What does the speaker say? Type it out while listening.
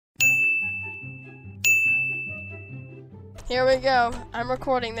Here we go. I'm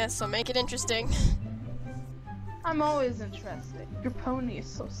recording this, so make it interesting. I'm always interested. Your pony is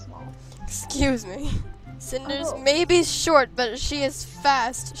so small. Excuse me. Cinder's maybe short, but she is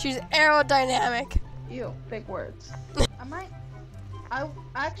fast. She's aerodynamic. Ew, big words. I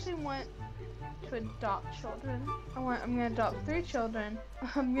actually want to adopt children. I'm gonna adopt 3 children.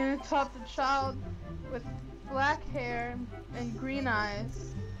 I'm gonna adopt a child with black hair and green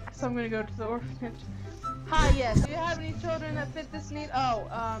eyes. So I'm gonna go to the orphanage. Hi, yes. Do you have any children that fit this need? Oh,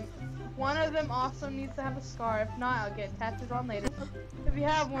 one of them also needs to have a scar. If not, I'll get tattooed on later. If you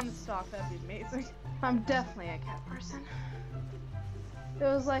have one in stock, that'd be amazing. I'm definitely a cat person. It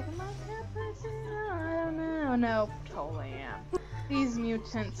was like, am I a cat person? I don't know. No, totally am. These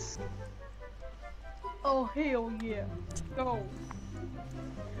mutants. Oh, hell yeah. Go.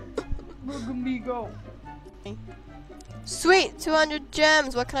 Look at me go. Sweet, 200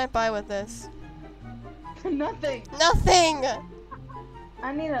 gems. What can I buy with this? Nothing. Nothing!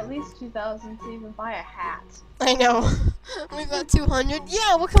 I need at least 2,000 to even buy a hat. I know. We got 200.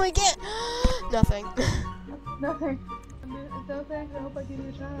 Yeah, what can we get? Nothing. Nothing. Nothing. I hope I give you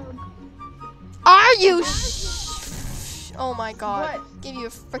a child. Are you Oh my god.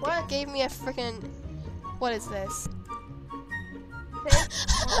 What? Gave me a freaking. What is this?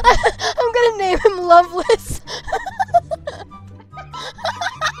 I'm gonna name him Loveless.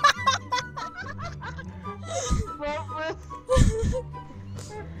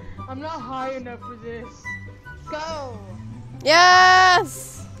 I'm not high enough for this. Go!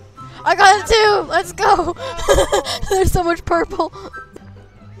 Yes! I got it too! Let's go! There's so much purple.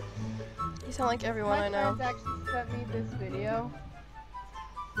 You sound like everyone I know. My friends actually sent me this video.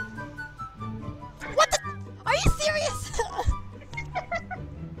 What the? Are you serious?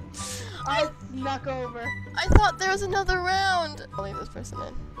 I snuck over. I thought there was another round. I'll leave this person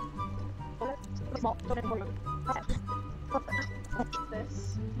in.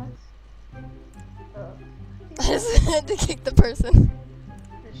 This. I just had to kick the person.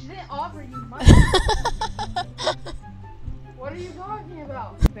 She didn't offer you money. What are you talking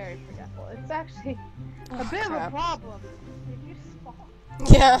about? Very forgetful. It's actually a bit of a problem. Did you just fall?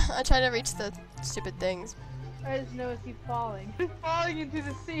 Yeah, I try to reach the stupid things. I just know it keeps falling. Falling into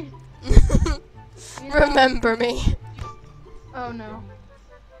the sea. Remember me. Oh no.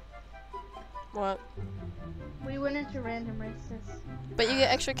 What? We went into random races. But you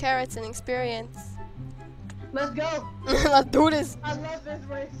get extra carrots and experience. Let's go! Let's do this! I love this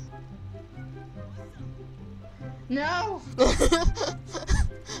race. No!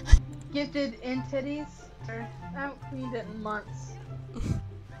 Gifted entities. I haven't cleaned it in months.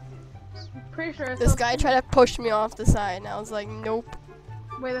 Pretty sure this guy tried to push me off the side and I was like, nope.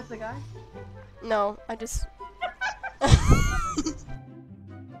 Wait, that's the guy? No, I just...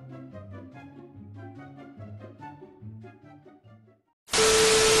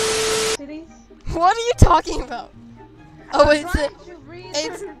 What are you talking about? Oh, it's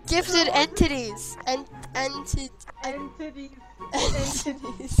gifted entities. Entities. Entities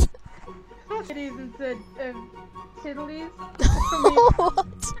instead of tiddlies. What?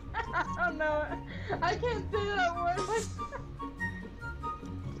 I don't know. I can't say that word.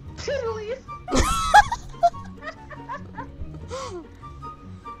 Tiddlies.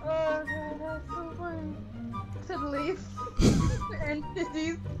 Oh god, that's so funny. Tiddlies.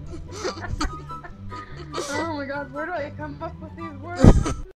 Entities. Oh my god, where do I come up with these words?